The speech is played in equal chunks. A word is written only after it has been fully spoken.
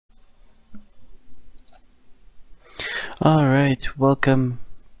Alright, welcome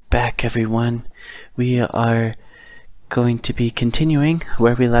back everyone. We are going to be continuing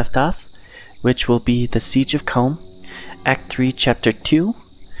where we left off, which will be the Siege of Kome, Act 3, Chapter 2.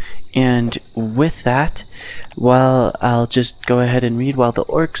 And with that, well, I'll just go ahead and read. While the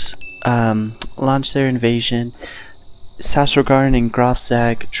orcs launch their invasion, Sasrogarn and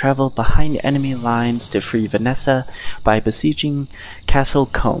Grofzag travel behind enemy lines to free Vanessa by besieging Castle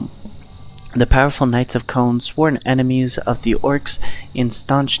Kome. The powerful knights of Kome, sworn enemies of the orcs and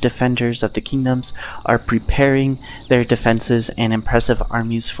staunch defenders of the kingdoms, are preparing their defenses and impressive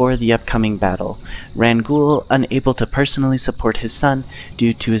armies for the upcoming battle. Rangul, unable to personally support his son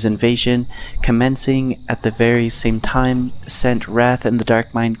due to his invasion, commencing at the very same time, sent Wrath and the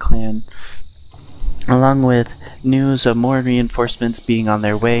Darkmind clan, along with news of more reinforcements being on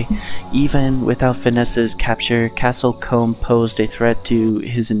their way. Even without Vanessa's capture, Castle Kome posed a threat to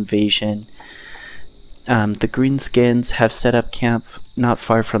his invasion. The Greenskins have set up camp not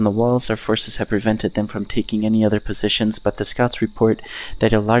far from the walls. Our forces have prevented them from taking any other positions, but the scouts report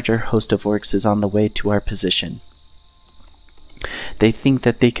that a larger host of orcs is on the way to our position. They think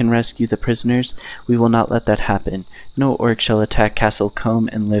that they can rescue the prisoners. We will not let that happen. No orc shall attack Castle Kome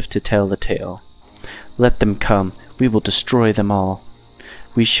and live to tell the tale. Let them come. We will destroy them all.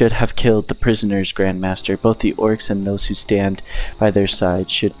 We should have killed the prisoners, Grandmaster. Both the orcs and those who stand by their side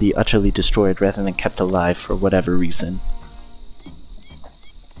should be utterly destroyed rather than kept alive for whatever reason.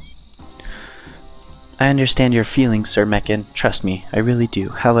 I understand your feelings, Sir Meccan. Trust me, I really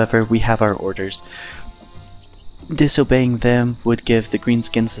do. However, we have our orders. Disobeying them would give the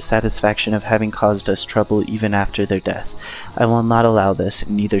Greenskins the satisfaction of having caused us trouble even after their deaths. I will not allow this,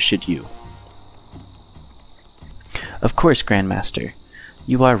 and neither should you. Of course, Grandmaster.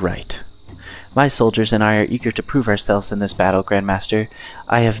 You are right. My soldiers and I are eager to prove ourselves in this battle, Grandmaster.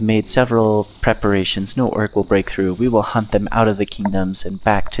 I have made several preparations. No orc will break through. We will hunt them out of the kingdoms and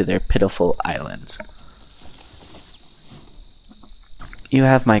back to their pitiful islands. You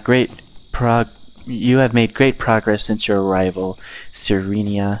have made great progress since your arrival,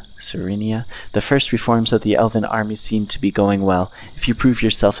 Serenia. The first reforms of the elven army seem to be going well. If you prove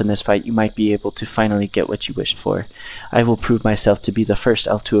yourself in this fight, you might be able to finally get what you wished for. I will prove myself to be the first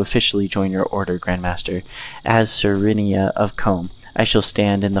elf to officially join your order, Grandmaster. As Serenia of Kome, I shall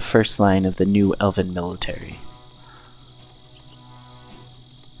stand in the first line of the new elven military.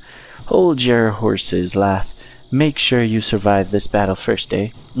 Hold your horses, lass. Make sure you survive this battle first,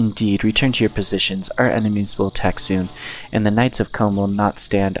 eh? Indeed, return to your positions. Our enemies will attack soon, and the Knights of Kome will not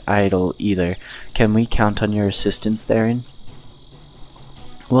stand idle either. Can we count on your assistance therein?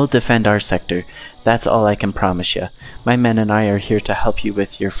 We'll defend our sector. That's all I can promise you. My men and I are here to help you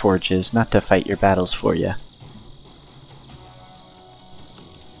with your forges, not to fight your battles for you.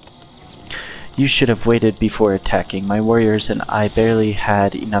 You should have waited before attacking. My warriors and I barely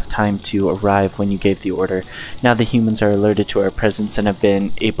had enough time to arrive when you gave the order. Now the humans are alerted to our presence and have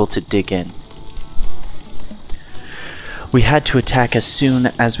been able to dig in. We had to attack as soon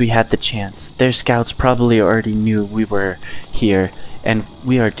as we had the chance. Their scouts probably already knew we were here, and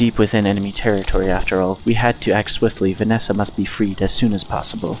we are deep within enemy territory after all. We had to act swiftly. Vanessa must be freed as soon as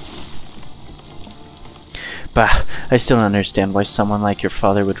possible. Bah, I still don't understand why someone like your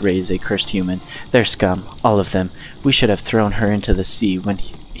father would raise a cursed human. They're scum, all of them. We should have thrown her into the sea when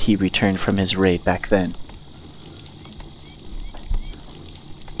he returned from his raid back then.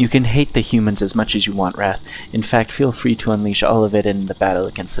 You can hate the humans as much as you want, Wrath. In fact, feel free to unleash all of it in the battle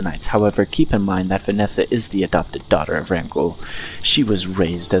against the knights. However, keep in mind that Vanessa is the adopted daughter of Rangul. She was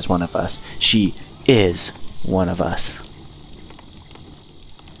raised as one of us. She is one of us.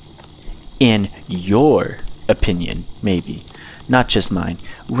 In your opinion, maybe. Not just mine.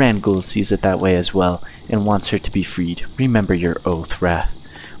 Rangul sees it that way as well, and wants her to be freed. Remember your oath, Wrath.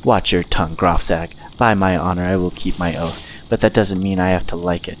 Watch your tongue, Grofzag. By my honor, I will keep my oath, but that doesn't mean I have to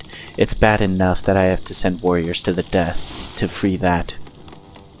like it. It's bad enough that I have to send warriors to the deaths to free that.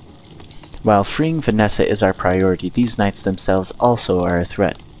 While freeing Vanessa is our priority, these knights themselves also are a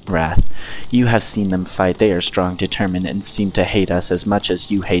threat, Wrath. You have seen them fight. They are strong, determined, and seem to hate us as much as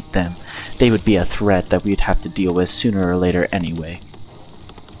you hate them. They would be a threat that we'd have to deal with sooner or later anyway.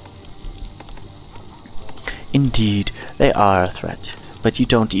 Indeed, they are a threat, but you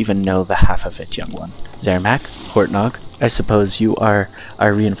don't even know the half of it, young one. Zermac, Hortnog, I suppose you are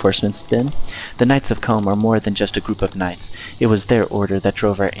our reinforcements then? The Knights of Kome are more than just a group of knights. It was their order that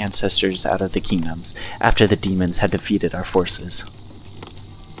drove our ancestors out of the kingdoms, after the demons had defeated our forces.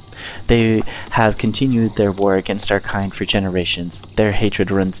 They have continued their war against Arkain for generations. Their hatred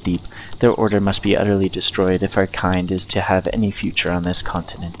runs deep. Their order must be utterly destroyed if our kind is to have any future on this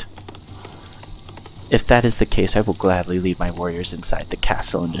continent. If that is the case, I will gladly lead my warriors inside the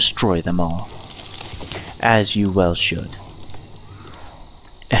castle and destroy them all. As you well should.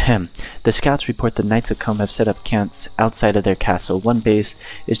 Ahem. The scouts report the Knights of Kome have set up camps outside of their castle. One base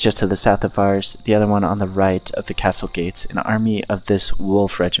is just to the south of ours, the other one on the right of the castle gates. An army of this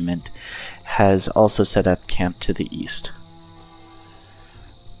wolf regiment has also set up camp to the east.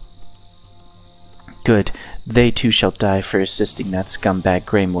 Good. They too shall die for assisting that scumbag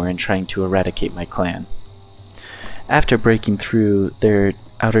Greymore in trying to eradicate my clan. After breaking through their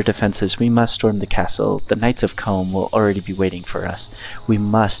outer defenses, we must storm the castle. The Knights of Kome will already be waiting for us. We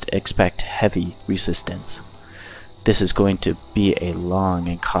must expect heavy resistance. This is going to be a long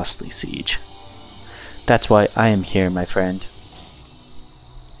and costly siege. That's why I am here, my friend.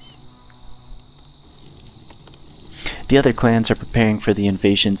 The other clans are preparing for the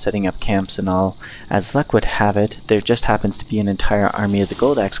invasion, setting up camps and all. As luck would have it, there just happens to be an entire army of the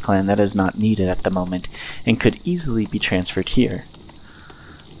Gold Axe clan that is not needed at the moment, and could easily be transferred here.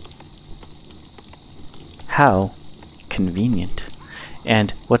 How convenient.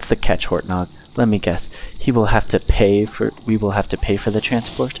 And what's the catch, Hortnog? Let me guess. We will have to pay for the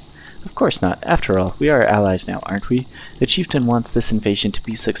transport? Of course not. After all, we are allies now, aren't we? The chieftain wants this invasion to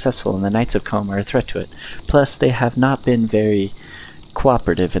be successful, and the Knights of Kome are a threat to it. Plus, they have not been very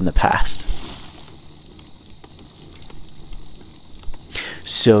cooperative in the past.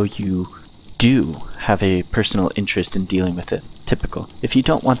 So you do have a personal interest in dealing with it. Typical. If you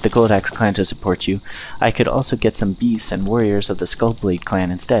don't want the Gold Axe clan to support you, I could also get some beasts and warriors of the Skullblade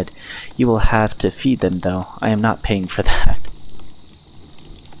clan instead. You will have to feed them, though. I am not paying for that.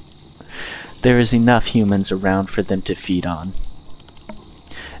 There is enough humans around for them to feed on.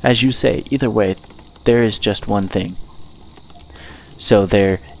 As you say, either way, there is just one thing. So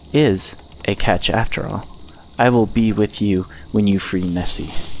there is a catch after all. I will be with you when you free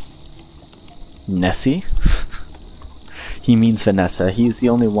Nessie. Nessie? He means Vanessa. He is the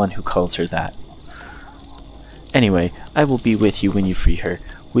only one who calls her that. Anyway, I will be with you when you free her.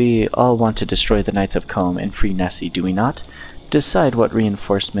 We all want to destroy the Knights of Kome and free Nessie, do we not? Decide what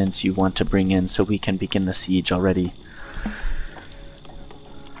reinforcements you want to bring in so we can begin the siege already.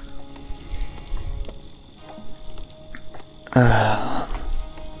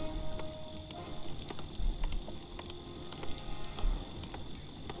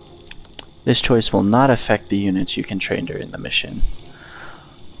 This choice will not affect the units you can train during the mission.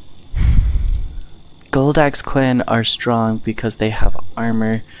 Gold Axe clan are strong because they have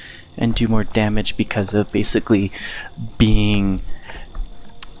armor and do more damage because of basically being...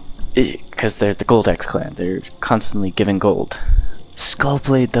 because they're the Gold Axe clan. They're constantly given gold.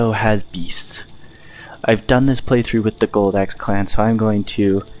 Skullblade, though, has beasts. I've done this playthrough with the Gold Axe clan, so I'm going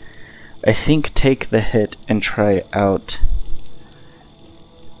to, I think, take the hit and try out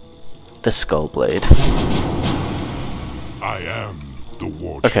the Skullblade. I am the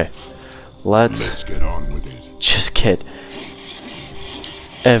warden. Okay, let's get on with it. Just get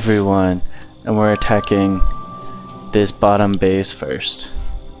everyone, and we're attacking this bottom base first.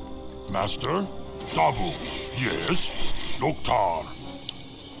 Master? Dabu? Yes? Loktar?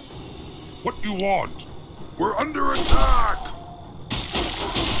 What do you want? We're under attack!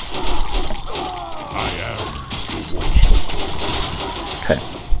 I am the warden. Okay.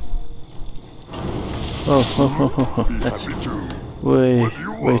 Oh, that's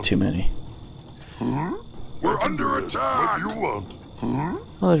way too many. Huh? We're under attack! What do you want? Huh?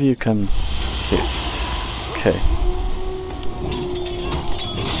 All of you come here. Okay.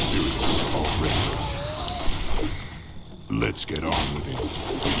 Let's get on with it.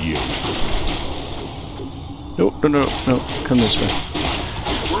 Yeah. No. Come this way.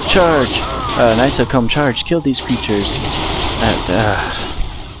 Charge! Knights of Kome, charge! Kill these creatures.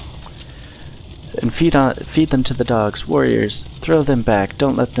 And feed them to the dogs. Warriors, throw them back.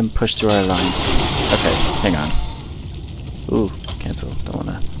 Don't let them push through our lines. Okay, hang on. Ooh, cancel. Don't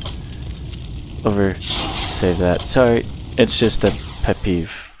wanna save that. Sorry, it's just a pet peeve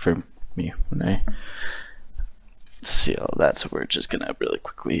for me when I see all that. So we're just gonna really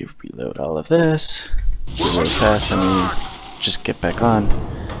quickly reload all of this really fast, and we just get back on.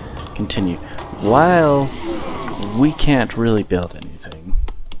 Continue. While we can't really build anything,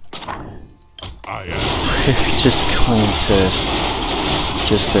 we're just going to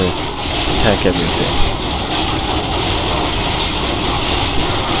attack everything.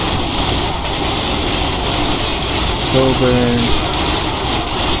 Sober.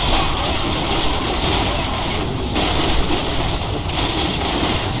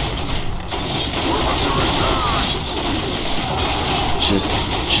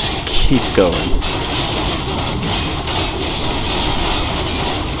 Just keep going.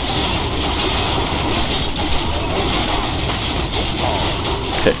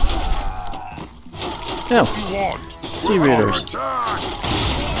 No. What do you want? Sea We're under raiders. attack.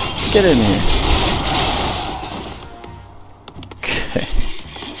 Get in here. Okay.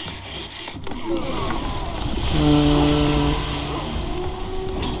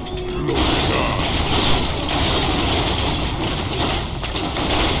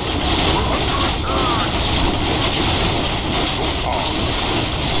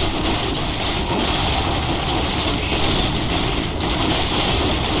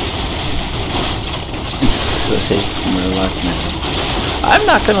 It's the hate from my luck, man. I'm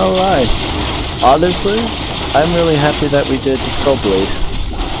not gonna lie. Honestly, I'm really happy that we did the Skull Blade.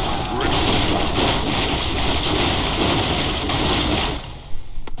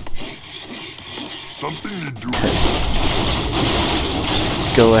 Something to do. Okay. Just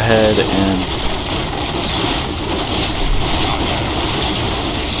go ahead and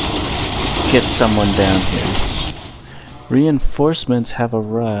get someone down here. Reinforcements have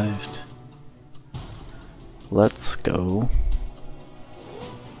arrived. Let's go.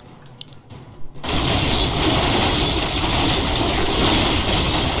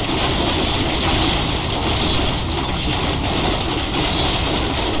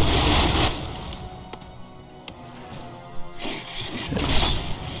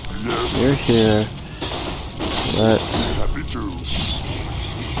 We're here. Let's Happy to.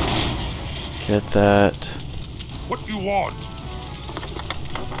 get that. What do you want?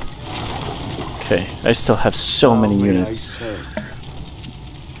 Okay, I still have so many units.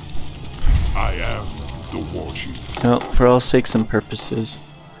 I am the war chief. Well, for all sakes and purposes.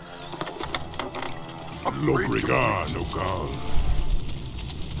 No regard, no God.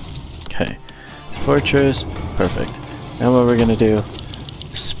 Okay. Fortress. Perfect. Now what we're gonna do,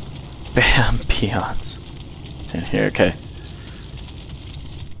 spam peons in here. Okay.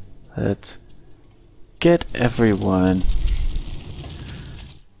 Let's get everyone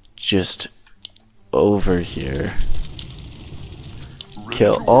just over here.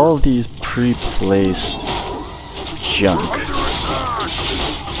 Kill all these pre-placed junk.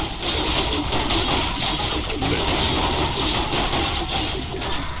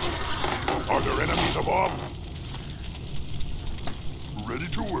 Are there enemies above? Ready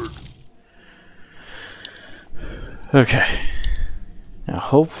to work. Okay. Now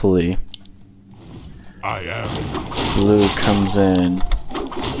hopefully I am. blue comes in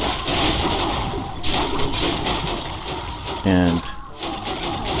and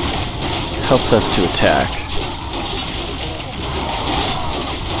helps us to attack.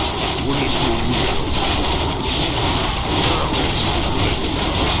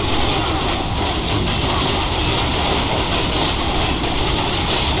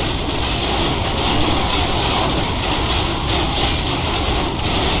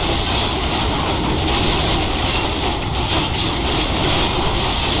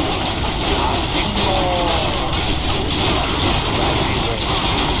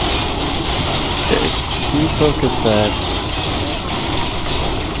 You focus that.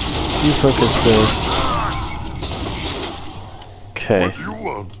 You focus this. Okay. What do you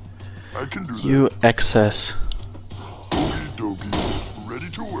want? I can do You excess. that. Okie dokie. Ready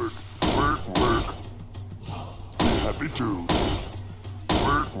to work. Work, work. Happy to.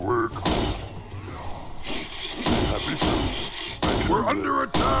 Work, work. Happy to. We're under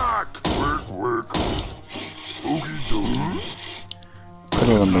attack. Work, work. Okie dokie. Put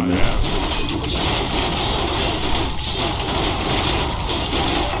a lumber mill.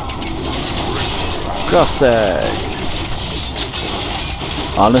 Gruffsag.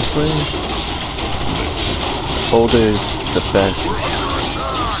 Honestly, older's the best.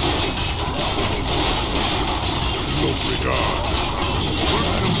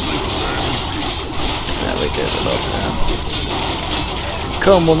 Yeah, we get it all the time.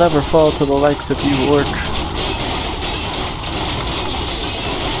 Kome will never fall to the likes of you, Orc.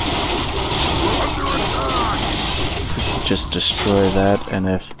 If we could just destroy that, and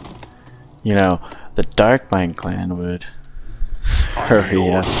if, you know, the Darkmind clan would hurry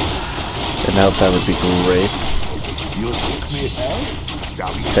up, and that would be great.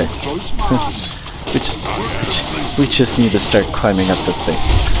 Okay. we just need to start climbing up this thing.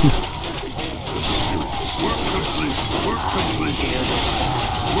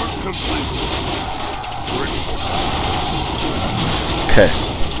 Okay.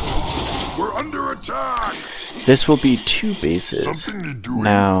 We're under attack. This will be 2 bases. Something to do.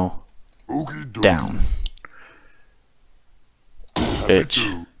 Now Okie dokie. down. Which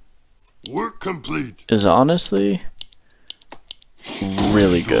Work complete. is honestly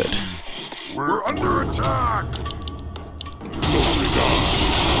really good. We're under attack.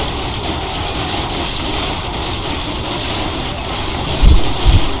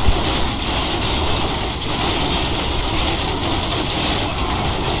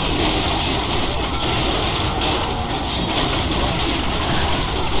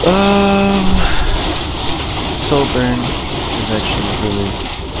 Soul burn is actually a really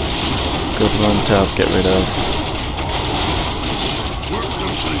good one to help get rid of.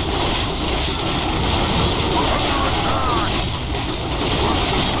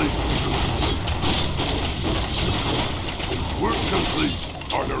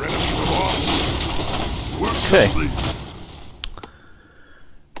 Okay.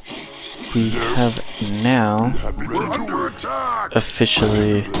 We have now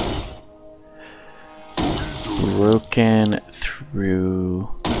officially broken through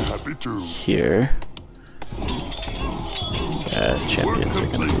here. Champions are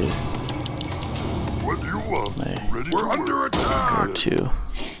gonna be my go-to.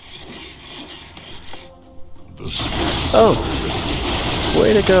 Oh!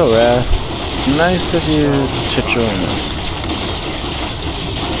 Way to go, Wrath. Nice of you to join us.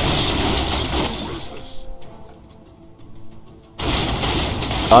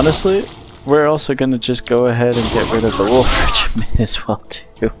 Honestly, we're also gonna just go ahead and get rid of the Wolf Regiment as well,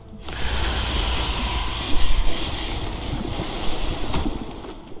 too.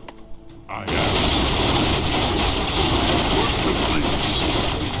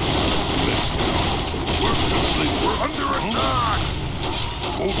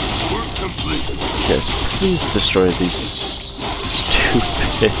 Yes, please destroy these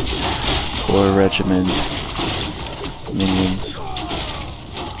stupid War Regiment minions.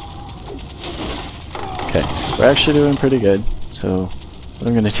 Okay, we're actually doing pretty good. So what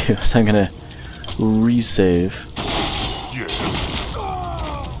I'm gonna do is I'm gonna resave.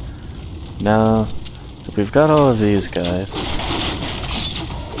 Now that we've got all of these guys,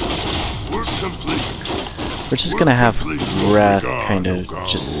 we're just gonna have Wrath kind of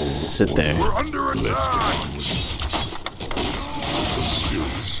just sit there.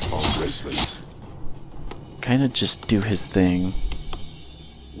 Kind of just do his thing.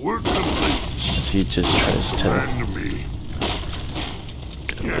 As he just tries to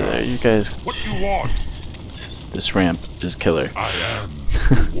get over there. You guys, this ramp is killer.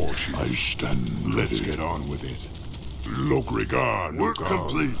 I stand. Let's get on with it. Look, regard. Work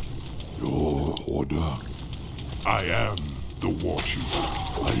complete. Your order. I am the war chief.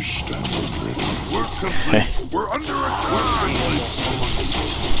 I stand ready. Work complete. Okay. We're under attack.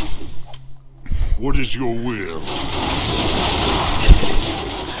 What is your will?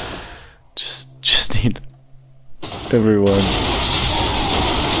 Just need everyone to just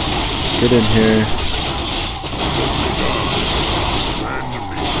get in here.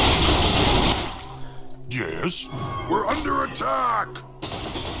 Yes, we're under attack.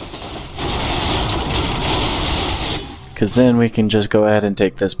 Because then we can just go ahead and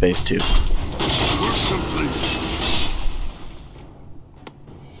take this base too.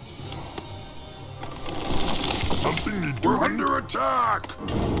 We're under attack.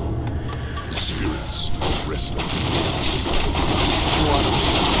 The spirits are wrestling.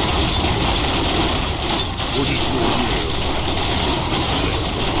 What is your will?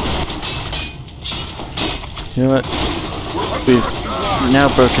 You know what? We've now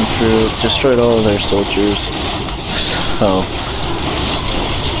broken through, destroyed all of their soldiers. So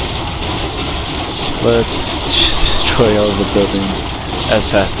let's just destroy all of the buildings as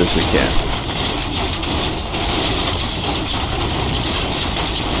fast as we can.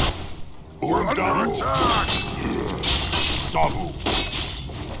 We're under attack! Stop!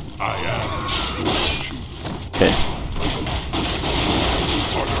 I am the war chief. Okay.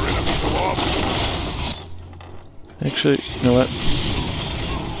 Are there enemies above? Actually, you know what?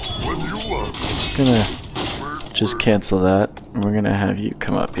 What do you want? I'm gonna just cancel that. And we're gonna have you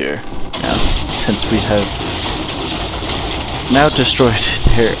come up here now, since we have now destroyed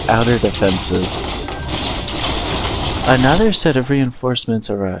their outer defenses. Another set of reinforcements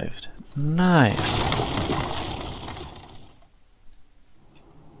arrived. Nice.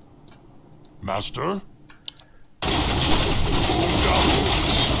 Master?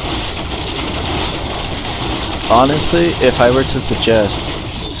 Honestly, if I were to suggest,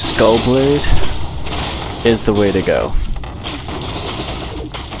 Skullblade is the way to go.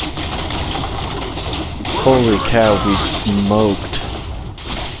 Holy cow, we smoked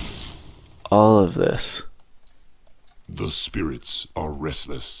all of this. The spirits are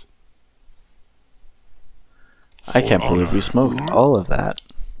restless. I can't believe we smoked all of that.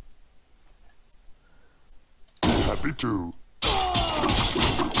 Happy to.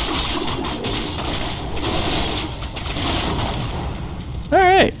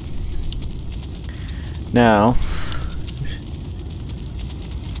 Alright. Now,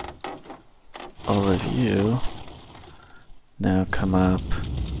 all of you now come up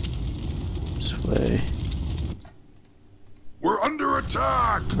this way. We're under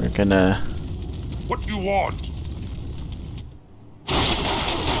attack! We're gonna... What do you want?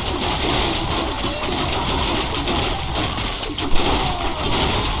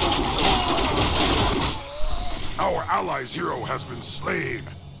 Our allies' hero has been slain.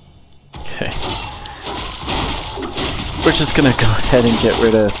 Okay. We're just gonna go ahead and get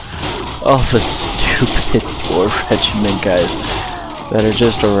rid of all the stupid war regiment guys that are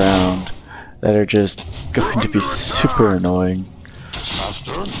just around, that are just going to be super annoying.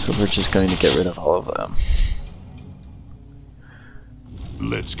 So we're just going to get rid of all of them.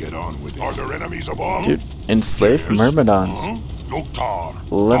 Let's get on with it. Are there enemies above? Dude, enslaved myrmidons.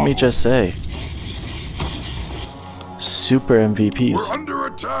 Let me just say, super MVPs. We're under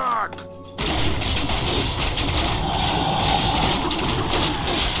attack.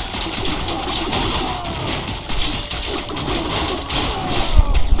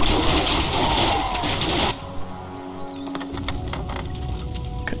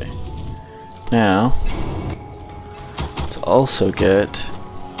 Okay. Now, let's also get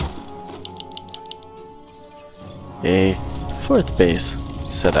a fourth base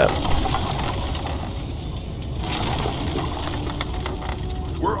set up.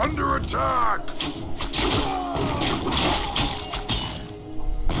 We're under attack.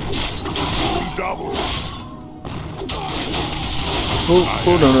 Double. Oh,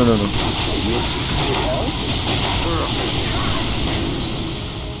 oh no, no, no, no.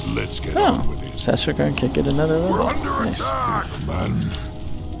 Let's get on with it. Sasragarn can get another level. We're under Nice. attack. Command.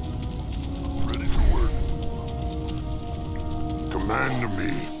 Ready to work. Command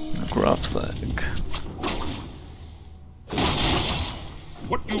me. Grof's leg.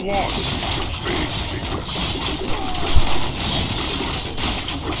 What do you want?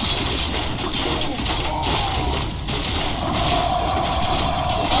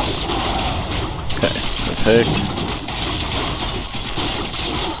 Okay, perfect.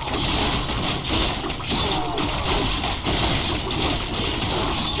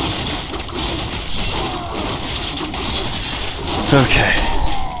 Okay.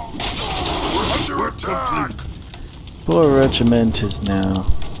 We're under attack. Boar Regiment is now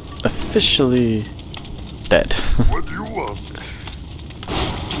officially dead. What do you want?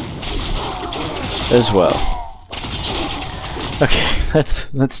 As well. Okay,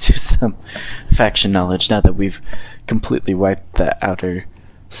 let's do some faction knowledge now that we've completely wiped the outer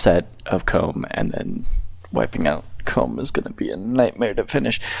set of Kome, and then wiping out Kome is going to be a nightmare to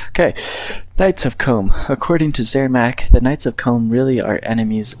finish. Okay, Knights of Kome. According to Zermac, the Knights of Kome really are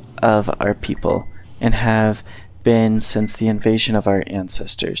enemies of our people, and have been since the invasion of our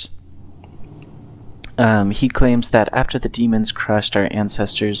ancestors. He claims that after the demons crushed our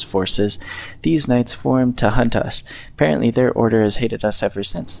ancestors' forces, these knights formed to hunt us. Apparently their order has hated us ever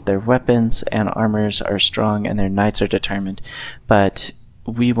since. Their weapons and armors are strong and their knights are determined, but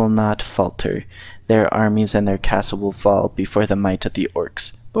we will not falter. Their armies and their castle will fall before the might of the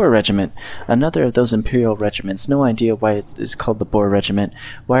orcs. Boar Regiment. Another of those Imperial regiments. No idea why it is called the Boar Regiment.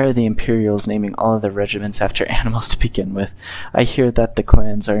 Why are the Imperials naming all of their regiments after animals to begin with? I hear that the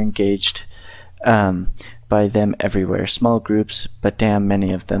clans are engaged by them everywhere. Small groups, but damn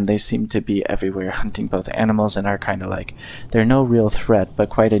many of them. They seem to be everywhere, hunting both animals and Arkain alike. They're no real threat, but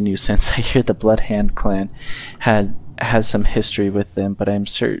quite a nuisance. I hear the Bloodhand clan has some history with them, but I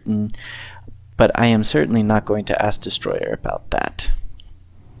am certainly not going to ask Destroyer about that.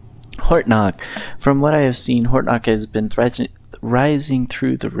 Hortnock. From what I have seen, Hortnock has been rising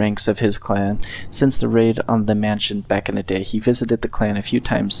through the ranks of his clan since the raid on the mansion back in the day. He visited the clan a few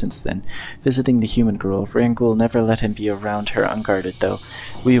times since then, visiting the human girl. Rangul never let him be around her unguarded, though.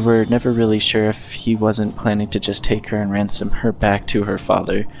 We were never really sure if he wasn't planning to just take her and ransom her back to her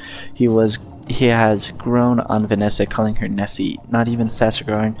father. He has grown on Vanessa, calling her Nessie. Not even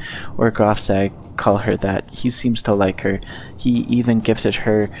Sasragarn or Grofsag call her that. He seems to like her. He even gifted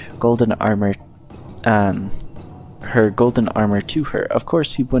her golden armor to her. Of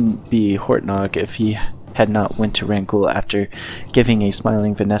course he wouldn't be Hortnog if he had not went to Rangul after giving a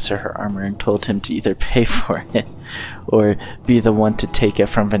smiling Vanessa her armor and told him to either pay for it or be the one to take it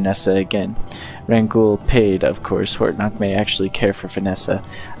from Vanessa again. Rangul paid, of course. Hortnog may actually care for Vanessa.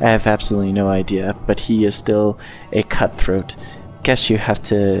 I have absolutely no idea, but he is still a cutthroat. Guess you have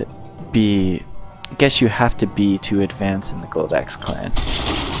to be to advance in the Goldax clan.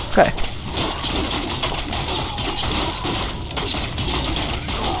 Okay.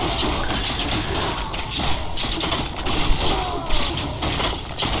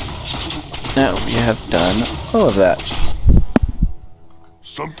 Now we have done all of that.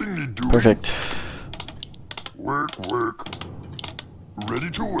 Something to do. Perfect. Work, work.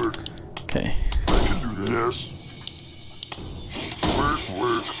 Ready to work. Okay. I can do that. Yes.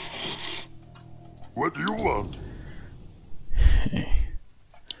 work. What do you want?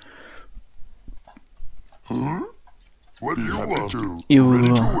 Huh? What do you want to?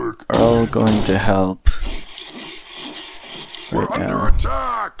 You are all going to help. We're Right under now.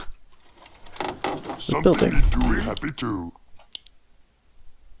 attack. Something building. you do, we're happy to.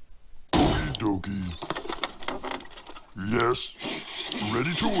 Okie dokie. Yes.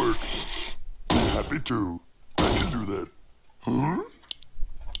 Ready to work. Be happy to. I can do that. Huh?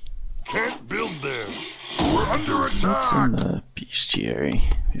 Can't build there. We're under What's in attack. the bestiary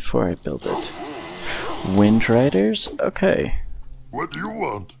before I build it? Wind Riders? Okay. What do you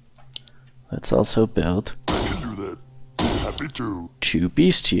want? Let's also build I can do that. Be happy to. 2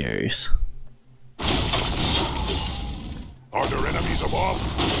 bestiaries. Are there enemies above?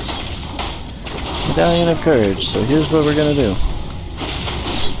 Medallion of Courage, so here's what we're gonna do.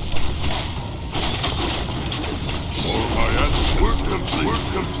 For my ancestors. Work complete. Work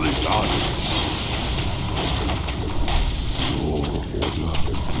complete. Your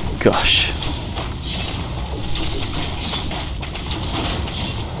order. Gosh.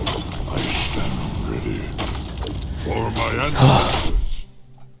 I stand ready. For my ancestors.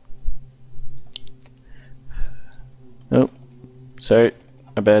 Nope. Sorry.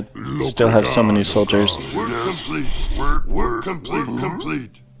 My bad. Still have so many soldiers. Work complete. Work complete.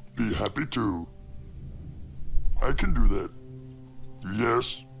 Complete. Be happy to. I can do that.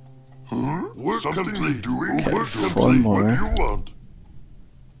 Yes. Huh? Work complete. Doing Okay, work 4 complete. more. What do you want?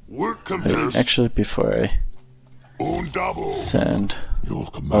 Work complete. Actually, before I Own double. send Your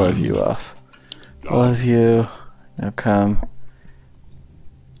command. all of you off, all of you now come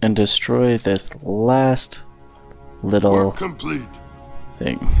and destroy this last little Work complete.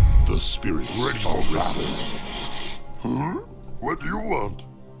 thing. The spirit ready for battle. Huh? What do you want?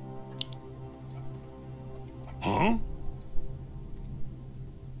 Huh?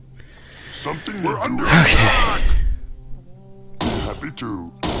 Something we're under attack. Be happy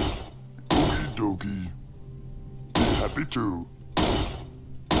to. Okie dokie. Be happy to.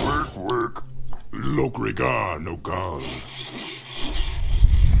 Work, work. Lokrigar, no gun.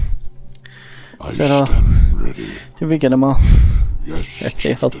 Is that all? Ready. Did we get them all? Yes. Are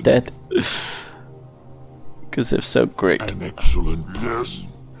they all dead? Because if so, great. An excellent. Yes.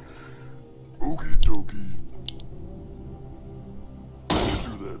 Okie dokie. I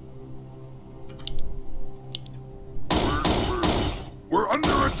can do that. We're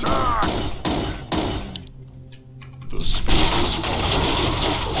under attack! The spirits.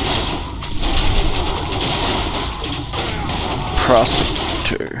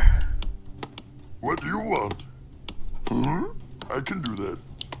 Prosecutor. What do you want? Huh? I can do that.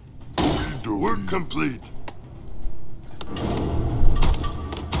 Okie dokie. Work complete.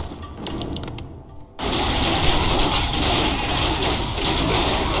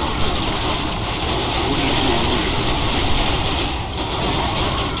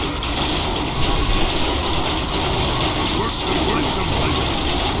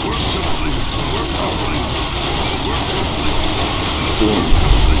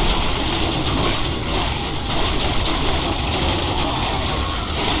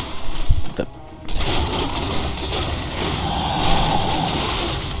 The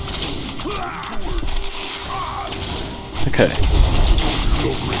okay.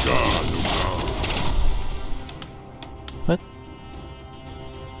 What?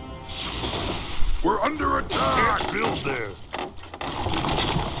 We're under attack! Can't build there.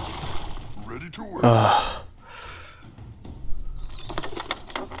 Ready to work.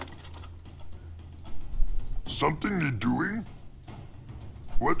 Something you're doing?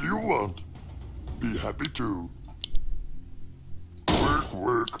 What do you want? Be happy to. Work,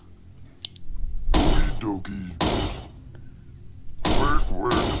 work. Okie dokie. Work,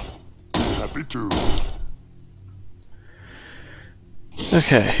 work. Be happy to.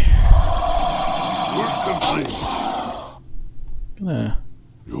 Okay. Work complete. Gonna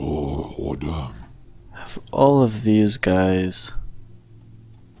Your order. have all of these guys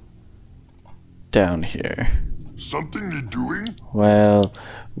down here. Something you're doing? While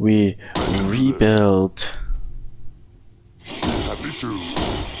we rebuild. Be happy to.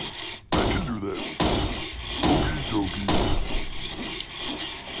 I can do that. Okie dokie.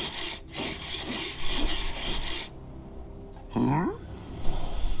 Huh?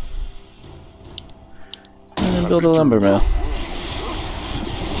 And then build a lumber mill.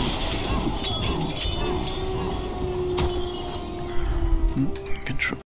 Control.